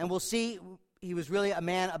ease, and we'll see he was really a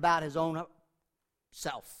man about his own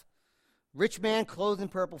self. Rich man, clothed in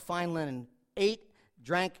purple, fine linen, ate,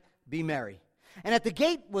 drank, be merry. And at the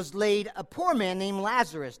gate was laid a poor man named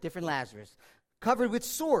Lazarus, different Lazarus, covered with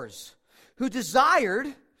sores, who desired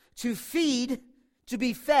to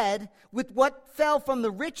be fed with what fell from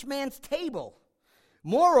the rich man's table.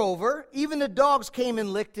 Moreover, even the dogs came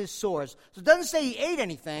and licked his sores. So it doesn't say he ate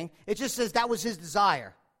anything. It just says that was his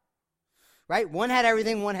desire. Right? One had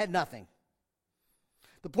everything, one had nothing.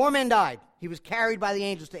 The poor man died. He was carried by the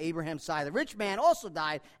angels to Abraham's side. The rich man also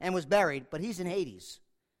died and was buried, but he's in Hades,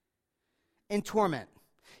 in torment.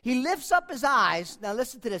 He lifts up his eyes. Now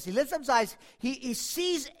listen to this. He lifts up his eyes. He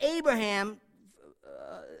sees Abraham,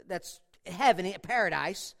 that's heaven,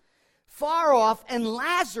 paradise, far off, and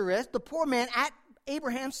Lazarus, the poor man, at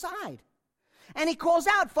Abraham's side. And he calls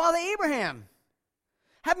out, Father Abraham,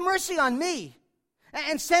 have mercy on me,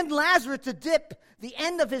 And send Lazarus to dip the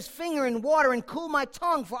end of his finger in water and cool my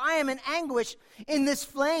tongue, for I am in anguish in this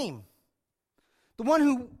flame. The one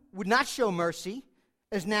who would not show mercy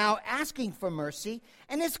is now asking for mercy,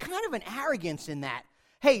 and there's kind of an arrogance in that.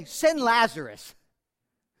 Hey, send Lazarus.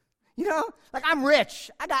 You know, like I'm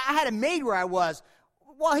rich. I had a maid where I was.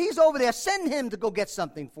 While he's over there, send him to go get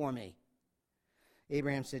something for me.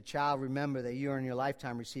 Abraham said, child, remember that you in your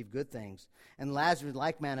lifetime received good things, and Lazarus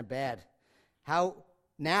like manner bad. How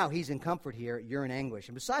now he's in comfort here, you're in anguish.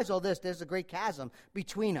 And besides all this, there's a great chasm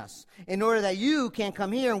between us, in order that you can't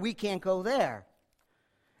come here and we can't go there.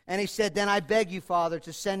 And he said, then I beg you, Father,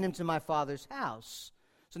 to send him to my father's house.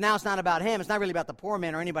 So now it's not about him. It's not really about the poor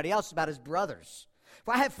man or anybody else. It's about his brothers.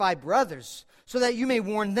 For I have 5 brothers, so that you may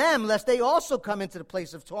warn them, lest they also come into the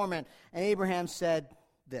place of torment. And Abraham said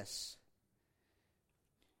this,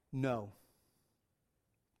 no.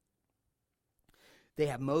 They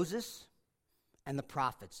have Moses and the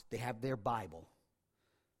prophets. They have their Bible.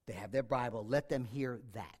 They have their Bible. Let them hear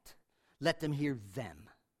that. Let them hear them,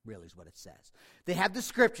 really is what it says. They have the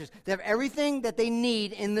scriptures. They have everything that they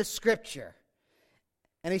need in the scripture.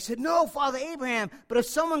 And he said, no, Father Abraham, but if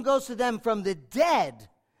someone goes to them from the dead,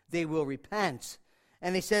 they will repent.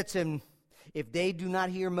 And he said to him, if they do not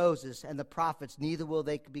hear Moses and the prophets, neither will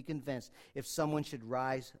they be convinced if someone should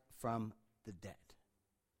rise from the dead.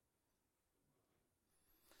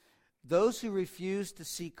 Those who refuse to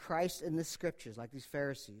see Christ in the scriptures, like these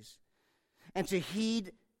Pharisees, and to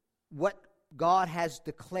heed what God has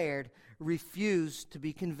declared, refuse to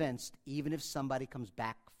be convinced, even if somebody comes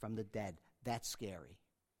back from the dead. That's scary.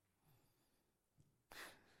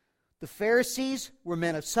 The Pharisees were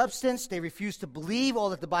men of substance. They refused to believe all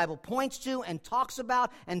that the Bible points to and talks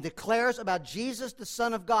about and declares about Jesus, the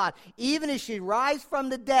Son of God. Even if he rise from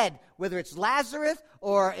the dead, whether it's Lazarus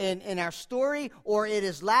or in our story, or it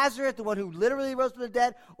is Lazarus, the one who literally rose from the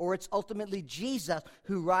dead, or it's ultimately Jesus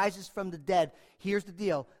who rises from the dead. Here's the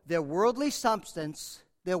deal. Their worldly substance,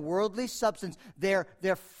 their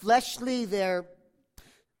fleshly, their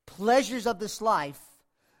pleasures of this life,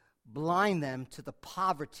 blind them to the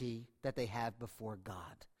poverty that they have before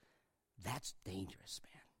God. That's dangerous,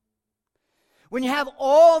 man. When you have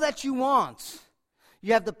all that you want,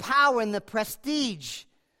 you have the power and the prestige,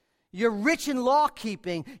 you're rich in law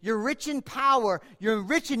keeping, you're rich in power, you're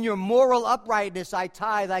rich in your moral uprightness. I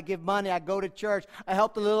tithe, I give money, I go to church, I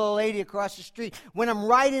help the little lady across the street. When I'm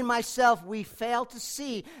right in myself, we fail to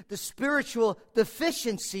see the spiritual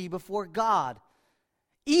deficiency before God.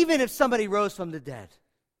 Even if somebody rose from the dead,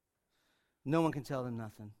 no one can tell them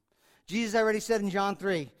nothing. Jesus already said in John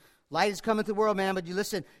 3, light has come into the world, man, but you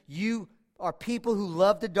listen, you are people who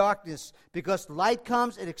love the darkness, because light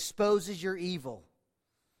comes, it exposes your evil.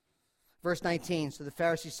 Verse 19, so the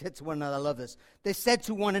Pharisees said to one another, I love this, they said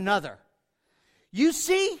to one another, you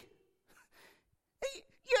see,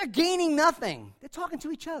 you're gaining nothing. They're talking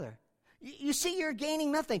to each other. You see, you're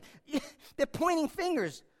gaining nothing. They're pointing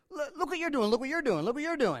fingers. Look what you're doing, look what you're doing, look what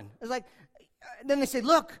you're doing. It's like, then they say,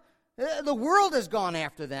 look, the world has gone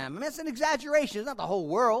after them. I mean, it's an exaggeration. It's not the whole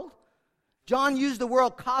world. John used the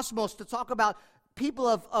word cosmos to talk about people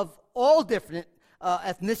of all different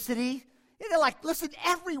ethnicity. They're like, listen,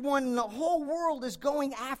 everyone in the whole world is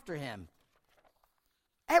going after him.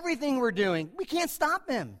 Everything we're doing, we can't stop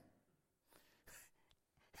him.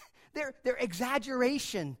 Their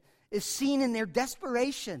exaggeration is seen in their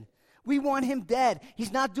desperation. We want him dead.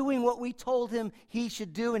 He's not doing what we told him he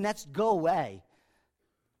should do, and that's go away.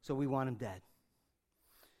 So we want him dead.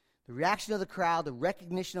 The reaction of the crowd, the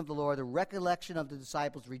recognition of the Lord, the recollection of the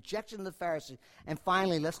disciples, rejection of the Pharisees, and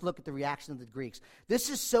finally, let's look at the reaction of the Greeks. This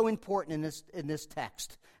is so important in this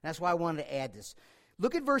text. That's why I wanted to add this.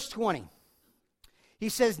 Look at verse 20. He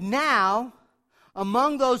says, now,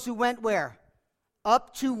 among those who went where?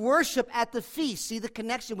 Up to worship at the feast. See the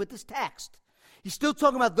connection with this text. He's still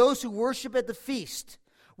talking about those who worship at the feast.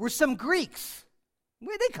 Were some Greeks.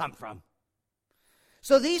 Where'd they come from?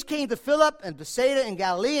 So these came to Philip and Bethsaida in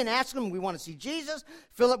Galilee and asked him, we want to see Jesus.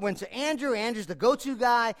 Philip went to Andrew. Andrew's the go-to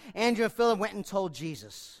guy. Andrew and Philip went and told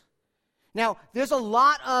Jesus. Now, there's a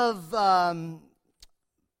lot of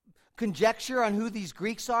conjecture on who these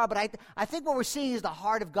Greeks are, but I think what we're seeing is the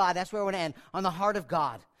heart of God. That's where I want to end, on the heart of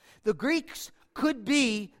God. The Greeks could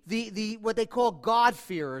be the what they call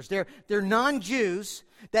God-fearers. They're non-Jews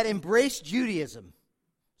that embrace Judaism.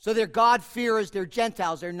 So they're God-fearers, they're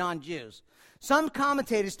Gentiles, they're non-Jews. Some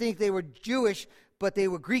commentators think they were Jewish, but they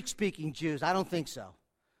were Greek-speaking Jews. I don't think so.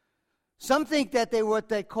 Some think that they were what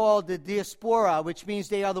they call the diaspora, which means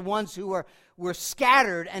they are the ones who were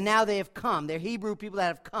scattered and now they have come. They're Hebrew people that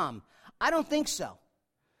have come. I don't think so.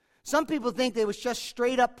 Some people think they was just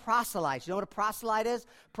straight up proselytes. You know what a proselyte is?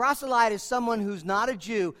 Proselyte is someone who's not a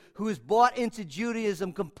Jew, who is brought into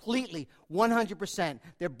Judaism completely, 100%.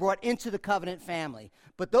 They're brought into the covenant family.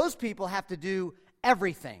 But those people have to do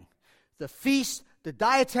everything. The feast, the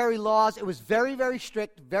dietary laws, it was very, very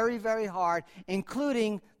strict, very, very hard,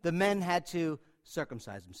 including the men had to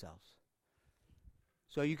circumcise themselves.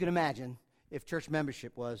 So you can imagine if church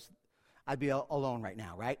membership was, I'd be alone right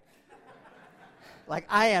now, right? Like,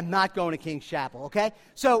 I am not going to King's Chapel, okay?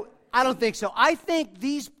 So, I don't think so. I think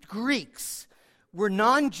these Greeks were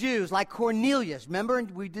non-Jews, like Cornelius. Remember,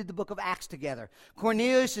 we did the book of Acts together.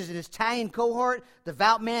 Cornelius is an Italian cohort,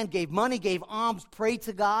 devout man, gave money, gave alms, prayed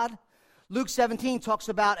to God. Luke 17 talks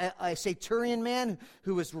about a centurion man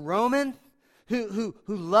who was Roman, who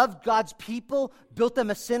loved God's people, built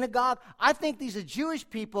them a synagogue. I think these are Jewish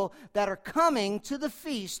people that are coming to the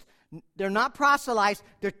feast. They're not proselytes,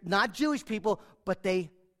 they're not Jewish people, but they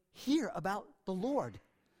hear about the Lord.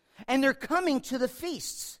 And they're coming to the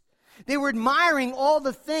feasts. They were admiring all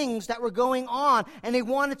the things that were going on, and they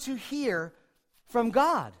wanted to hear from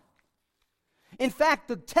God. In fact,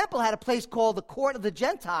 the temple had a place called the Court of the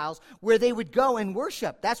Gentiles where they would go and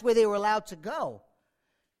worship. That's where they were allowed to go.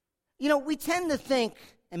 You know, we tend to think,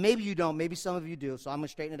 and maybe you don't, maybe some of you do, so I'm going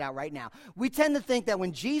to straighten it out right now. We tend to think that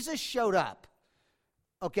when Jesus showed up,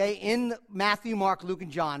 okay, in Matthew, Mark, Luke,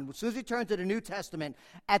 and John, as soon as we turn to the New Testament,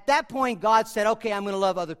 at that point, God said, okay, I'm going to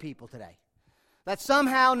love other people today. That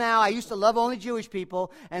somehow now, I used to love only Jewish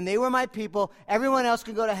people, and they were my people. Everyone else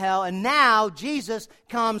can go to hell, and now Jesus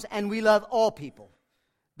comes, and we love all people.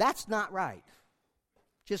 That's not right,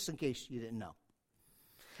 just in case you didn't know.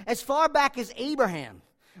 As far back as Abraham,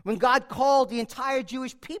 when God called the entire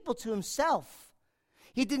Jewish people to himself,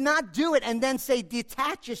 he did not do it and then say,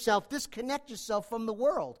 detach yourself, disconnect yourself from the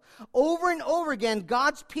world. Over and over again,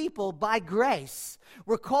 God's people, by grace,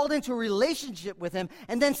 were called into a relationship with him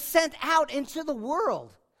and then sent out into the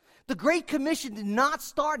world. The Great Commission did not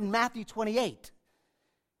start in Matthew 28.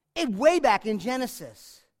 Way back in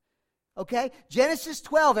Genesis. Okay? Genesis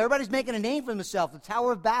 12, everybody's making a name for themselves. The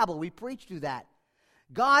Tower of Babel, we preached through that.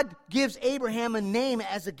 God gives Abraham a name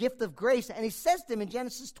as a gift of grace, and he says to him in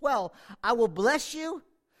Genesis 12, I will bless you,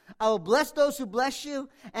 I will bless those who bless you,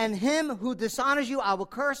 and him who dishonors you I will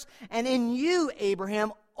curse, and in you,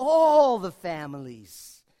 Abraham, all the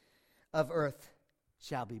families of earth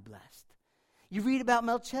shall be blessed. You read about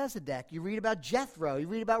Melchizedek, you read about Jethro, you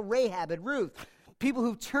read about Rahab and Ruth, people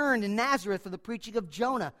who turned in Nazareth for the preaching of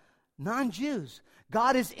Jonah, non-Jews.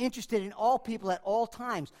 God is interested in all people at all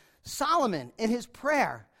times. Solomon, in his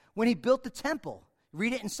prayer, when he built the temple,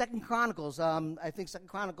 read it in 2 Chronicles, I think 2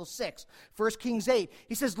 Chronicles 6, 1 Kings 8.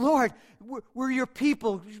 He says, Lord, we're your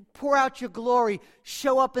people. Pour out your glory.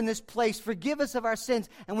 Show up in this place. Forgive us of our sins.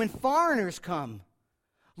 And when foreigners come,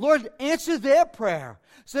 Lord, answer their prayer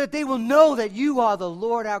so that they will know that you are the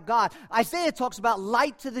Lord our God. Isaiah talks about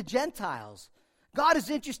light to the Gentiles. God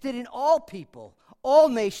is interested in all people, all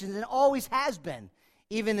nations, and always has been,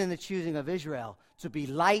 even in the choosing of Israel, to be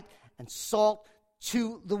light and salt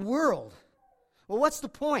to the world. Well, what's the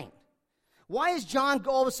point? Why is John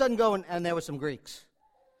all of a sudden going, and there were some Greeks?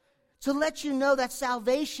 To let you know that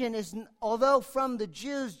salvation is, although from the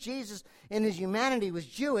Jews, Jesus in his humanity was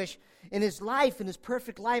Jewish, in his life, in his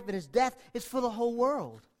perfect life, in his death, it's for the whole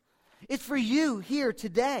world. It's for you here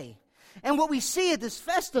today. And what we see at this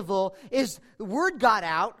festival is the word got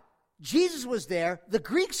out. Jesus was there, the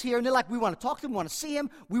Greeks here, and they're like, we want to talk to him, we want to see him,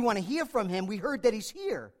 we want to hear from him, we heard that he's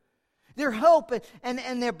here. Their hope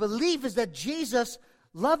and their belief is that Jesus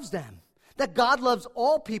loves them, that God loves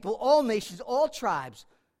all people, all nations, all tribes,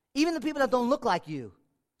 even the people that don't look like you,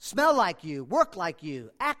 smell like you, work like you,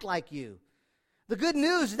 act like you. The good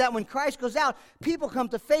news is that when Christ goes out, people come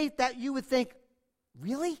to faith that you would think,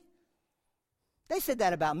 really? They said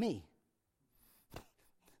that about me.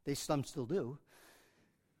 Some still do.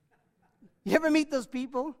 You ever meet those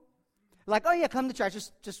people? Like, oh yeah, come to church,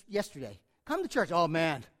 just yesterday. Come to church. Oh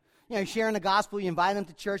man. You know, you're sharing the gospel, you invite them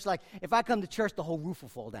to church. Like, if I come to church, the whole roof will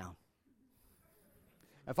fall down.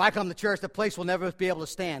 If I come to church, the place will never be able to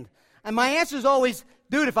stand. And my answer is always,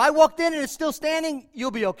 dude, if I walked in and it's still standing,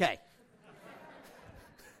 you'll be okay.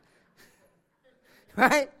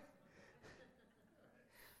 Right?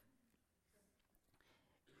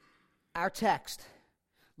 Our text,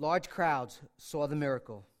 large crowds saw the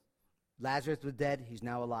miracle. Lazarus was dead. He's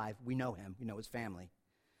now alive. We know him. We know his family.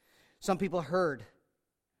 Some people heard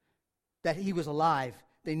that he was alive.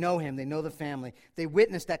 They know him. They know the family. They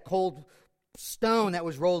witnessed that cold stone that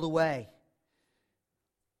was rolled away.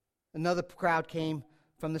 Another crowd came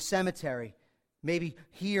from the cemetery. maybe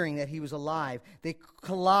hearing that he was alive. They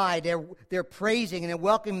collide. They're praising and they're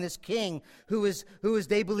welcoming this king who is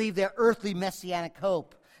they believe, their earthly messianic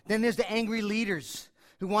hope. Then there's the angry leaders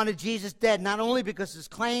who wanted Jesus dead, not only because of his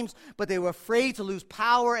claims, but they were afraid to lose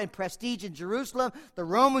power and prestige in Jerusalem. The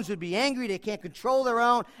Romans would be angry. They can't control their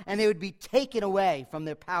own, and they would be taken away from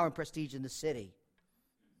their power and prestige in the city.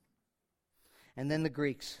 And then the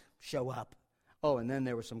Greeks show up. Oh, and then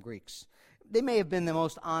there were some Greeks. They may have been the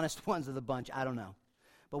most honest ones of the bunch. I don't know.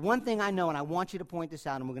 But one thing I know, and I want you to point this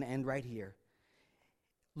out, and we're going to end right here.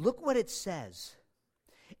 Look what it says.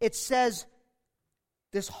 It says,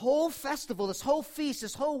 this whole festival, this whole feast,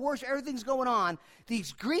 this whole worship, everything's going on.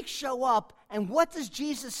 These Greeks show up, and what does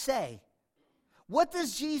Jesus say? What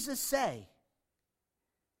does Jesus say?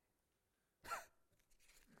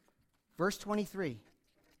 Verse 23.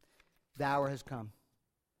 The hour has come.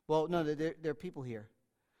 Well, no, there are people here.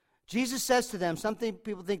 Jesus says to them, something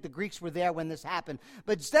people think the Greeks were there when this happened.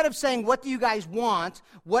 But instead of saying, what do you guys want?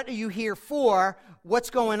 What are you here for? What's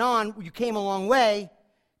going on? You came a long way.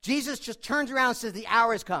 Jesus just turns around and says, the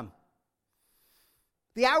hour has come.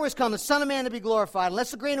 The hour has come, the Son of Man to be glorified.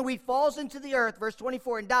 Unless the grain of wheat falls into the earth, verse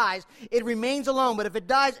 24, and dies, it remains alone. But if it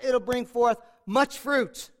dies, it'll bring forth much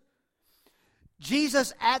fruit.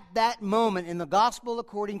 Jesus, at that moment, in the gospel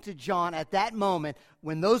according to John, at that moment,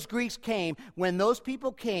 when those Greeks came, when those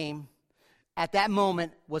people came, at that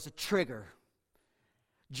moment was a trigger.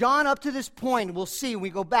 John, up to this point, we'll see when we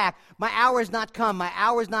go back, my hour has not come, my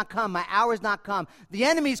hour has not come, my hour has not come. The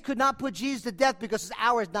enemies could not put Jesus to death because his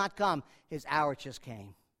hour has not come. His hour just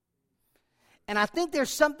came. And I think there's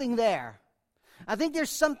something there. I think there's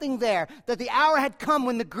something there, that the hour had come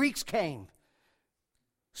when the Greeks came.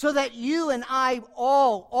 So that you and I,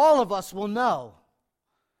 all of us will know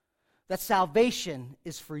that salvation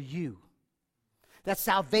is for you. That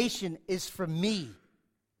salvation is for me.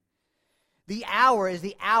 The hour is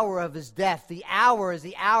the hour of his death. The hour is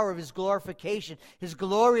the hour of his glorification, his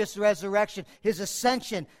glorious resurrection, his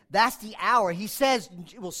ascension. That's the hour. He says,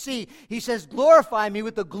 we'll see, he says, glorify me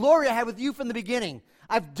with the glory I had with you from the beginning.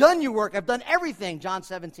 I've done your work. I've done everything, John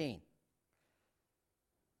 17.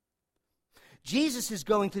 Jesus is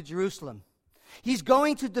going to Jerusalem. He's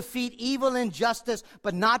going to defeat evil and injustice,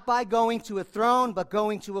 but not by going to a throne, but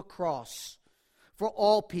going to a cross for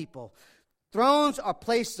all people. Thrones are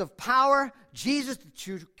places of power. Jesus, the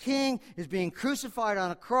true king, is being crucified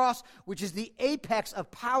on a cross, which is the apex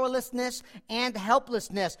of powerlessness and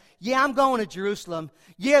helplessness. Yeah, I'm going to Jerusalem.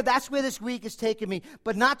 Yeah, that's where this week is taking me,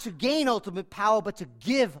 but not to gain ultimate power, but to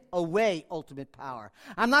give away ultimate power.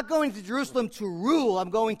 I'm not going to Jerusalem to rule.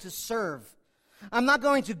 I'm going to serve. I'm not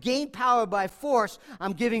going to gain power by force.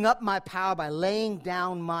 I'm giving up my power by laying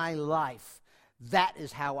down my life. That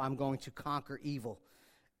is how I'm going to conquer evil,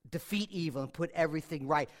 defeat evil, and put everything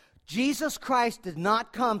right. Jesus Christ did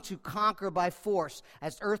not come to conquer by force,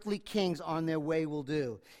 as earthly kings on their way will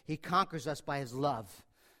do. He conquers us by his love,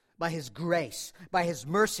 by his grace, by his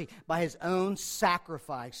mercy, by his own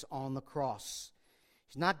sacrifice on the cross.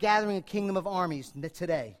 He's not gathering a kingdom of armies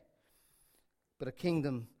today, but a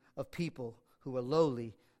kingdom of people who are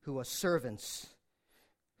lowly, who are servants,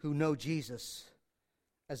 who know Jesus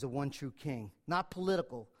as the one true king. Not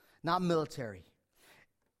political, not military.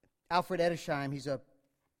 Alfred Edersheim,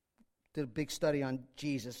 did a big study on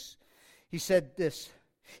Jesus. He said this: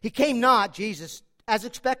 he came not, Jesus, as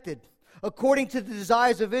expected, according to the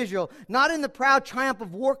desires of Israel, not in the proud triumph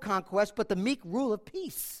of war conquest, but the meek rule of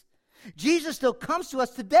peace. Jesus still comes to us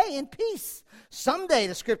today in peace. Someday,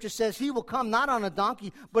 the scripture says, he will come not on a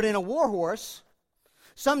donkey, but in a war horse.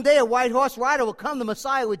 Someday a white horse rider will come, the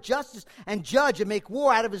Messiah, with justice and judge and make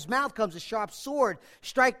war. Out of his mouth comes a sharp sword,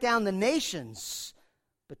 strike down the nations.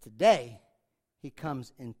 But today, he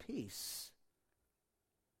comes in peace.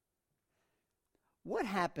 What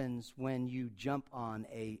happens when you jump on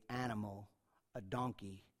an animal, a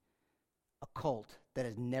donkey, a colt that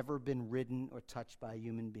has never been ridden or touched by a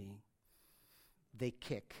human being? They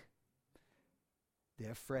kick.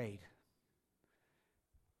 They're afraid.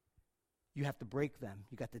 You have to break them.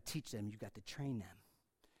 You got to teach them. You got to train them.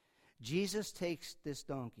 Jesus takes this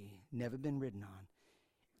donkey, never been ridden on,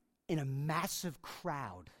 in a massive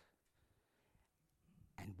crowd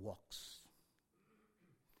and walks.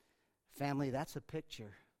 Family, that's a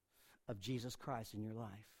picture of Jesus Christ in your life.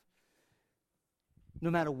 No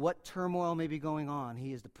matter what turmoil may be going on,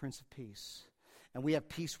 he is the Prince of Peace. And we have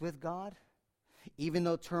peace with God, even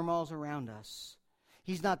though turmoil's around us.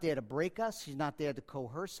 He's not there to break us. He's not there to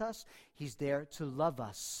coerce us. He's there to love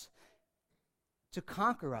us, to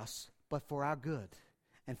conquer us, but for our good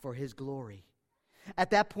and for his glory. At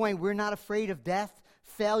that point, we're not afraid of death.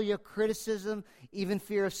 failure, criticism, even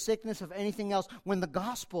fear of sickness, of anything else, when the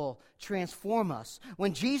gospel transforms us.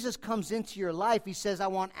 When Jesus comes into your life, he says, I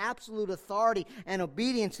want absolute authority and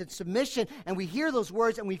obedience and submission. And we hear those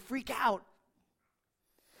words and we freak out.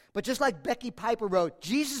 But just like Becky Piper wrote,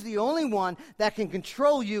 Jesus is the only one that can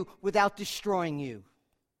control you without destroying you.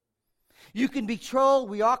 You can be controlled,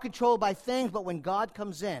 we are controlled by things, but when God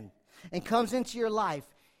comes in and comes into your life,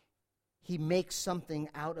 he makes something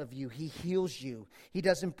out of you. He heals you. He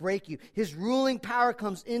doesn't break you. His ruling power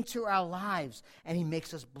comes into our lives, and he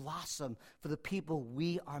makes us blossom for the people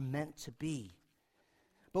we are meant to be.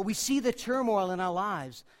 But we see the turmoil in our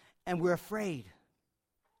lives, and we're afraid.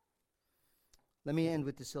 Let me end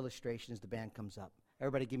with this illustration as the band comes up.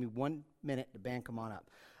 Everybody give me 1 minute. The band, come on up.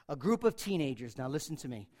 A group of teenagers, now listen to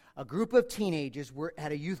me. A group of teenagers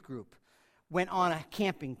had a youth group, went on a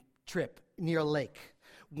camping trip near a lake.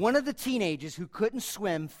 One of the teenagers who couldn't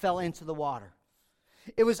swim fell into the water.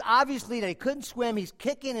 It was obviously that he couldn't swim. He's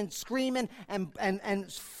kicking and screaming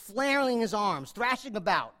and flailing his arms, thrashing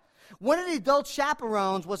about. One of the adult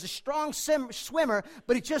chaperones was a strong swimmer,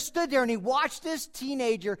 but he just stood there and he watched this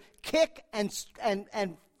teenager kick and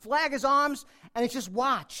flag his arms, and he just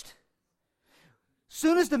watched.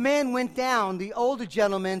 Soon as the man went down, the older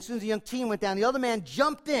gentleman, as soon as the young teen went down, the other man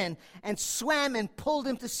jumped in and swam and pulled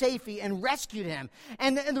him to safety and rescued him.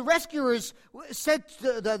 And the rescuers said,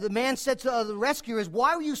 the man said to the rescuers,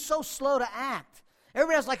 why were you so slow to act?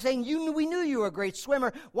 Everybody else like saying, we knew you were a great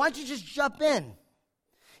swimmer. Why don't you just jump in?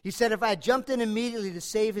 He said, if I had jumped in immediately to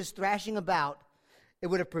save his thrashing about, it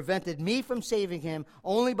would have prevented me from saving him.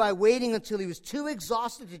 Only by waiting until he was too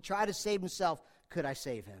exhausted to try to save himself could I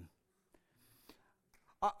save him.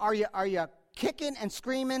 Are you kicking and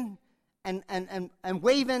screaming and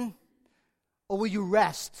waving, or will you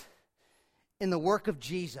rest in the work of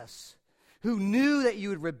Jesus, who knew that you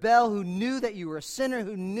would rebel, who knew that you were a sinner,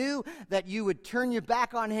 who knew that you would turn your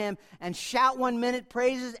back on him and shout 1 minute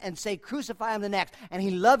praises and say crucify him the next, and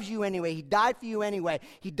he loves you anyway. He died for you anyway.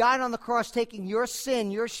 He died on the cross taking your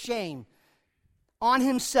sin, your shame on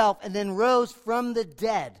himself, and then rose from the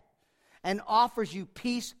dead and offers you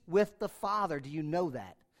peace with the Father. Do you know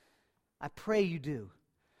that? I pray you do.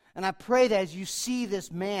 And I pray that as you see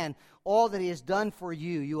this man, all that he has done for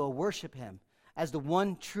you, you will worship him as the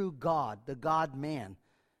one true God, the God-man.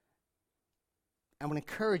 I want to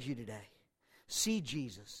encourage you today. See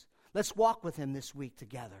Jesus. Let's walk with him this week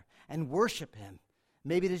together and worship him.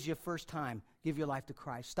 Maybe this is your first time. Give your life to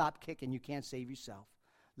Christ. Stop kicking. You can't save yourself.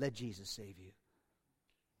 Let Jesus save you.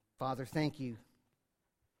 Father, thank you.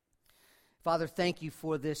 Father, thank you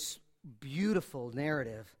for this beautiful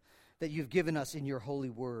narrative that you've given us in your holy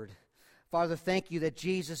word. Father, thank you that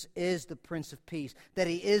Jesus is the Prince of Peace, that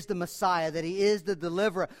he is the Messiah, that he is the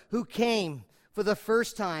deliverer who came for the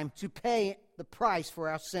first time to pay the price for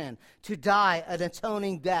our sin, to die an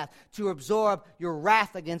atoning death, to absorb your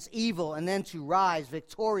wrath against evil, and then to rise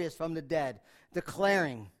victorious from the dead,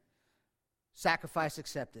 declaring, sacrifice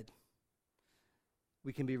accepted.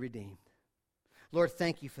 We can be redeemed. Lord,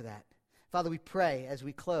 thank you for that. Father, we pray as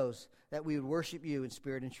we close that we would worship you in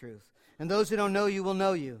spirit and truth. And those who don't know you will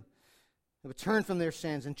know you. They would turn from their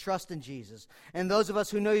sins and trust in Jesus. And those of us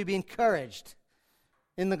who know you be encouraged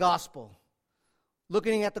in the gospel,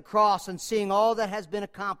 looking at the cross and seeing all that has been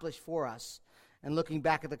accomplished for us, and looking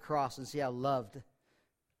back at the cross and see how loved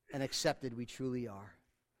and accepted we truly are.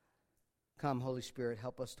 Come, Holy Spirit,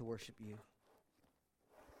 help us to worship you.